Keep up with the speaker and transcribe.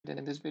Then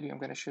in this video, I'm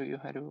going to show you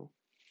how to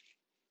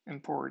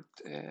import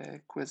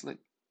Quizlet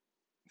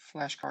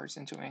flashcards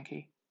into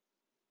Anki.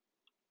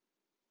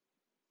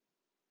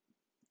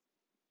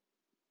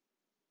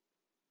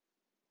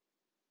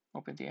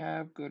 Open the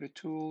app, go to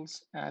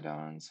Tools,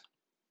 Add-ons,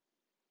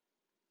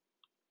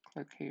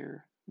 click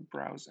here,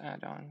 Browse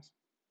Add-ons.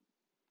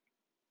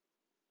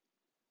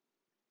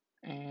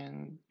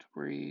 And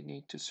we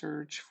need to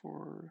search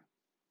for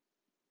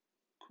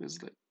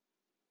Quizlet.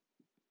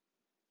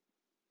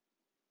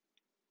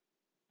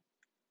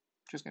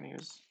 Just going to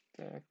use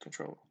the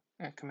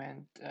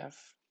Command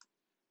F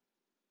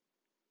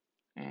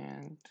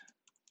and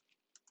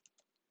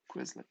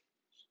Quizlet.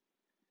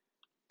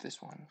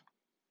 This one.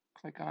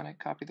 Click on it,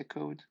 copy the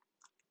code,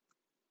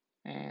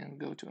 and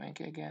go to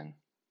Anki again.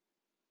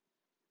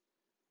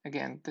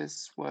 Again,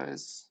 this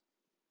was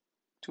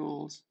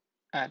Tools,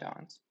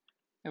 Add-ons.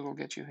 It will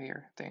get you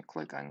here. Then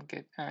click on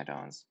Get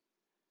Add-ons.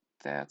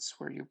 That's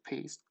where you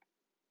paste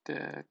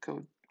the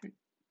code.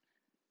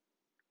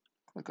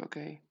 Click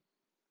OK.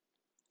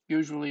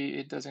 Usually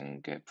it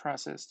doesn't get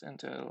processed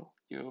until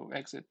you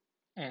exit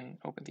and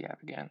open the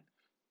app again.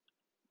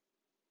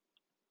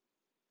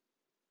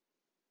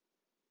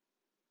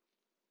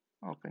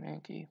 Open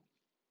Anki.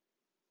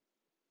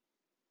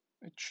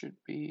 It should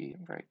be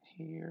right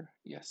here.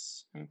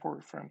 Yes,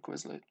 import from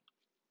Quizlet.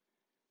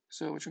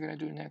 So what you're going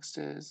to do next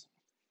is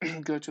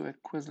go to a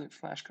Quizlet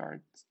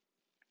flashcard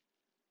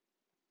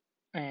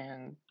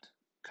and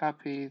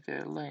copy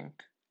the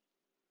link.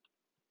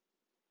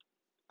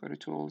 Go to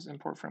Tools,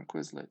 Import from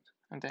Quizlet,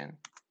 and then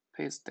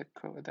paste the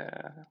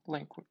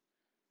link.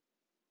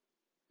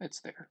 It's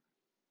there.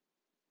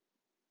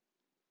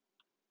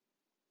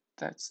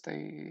 That's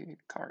the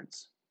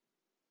cards.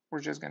 We're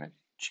just going to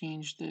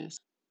change this.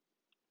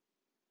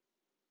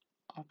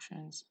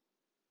 Options.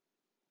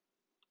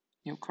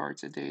 New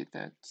cards a day.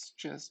 That's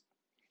just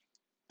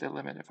the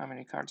limit of how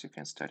many cards you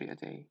can study a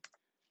day.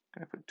 I'm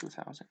going to put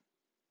 2,000.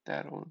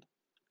 That'll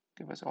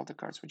give us all the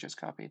cards we just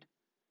copied.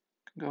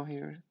 Go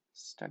here,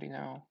 study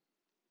now.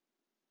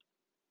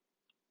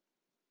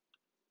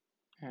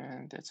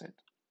 And that's it.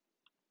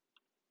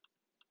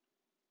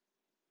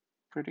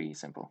 Pretty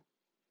simple.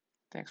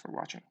 Thanks for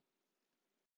watching.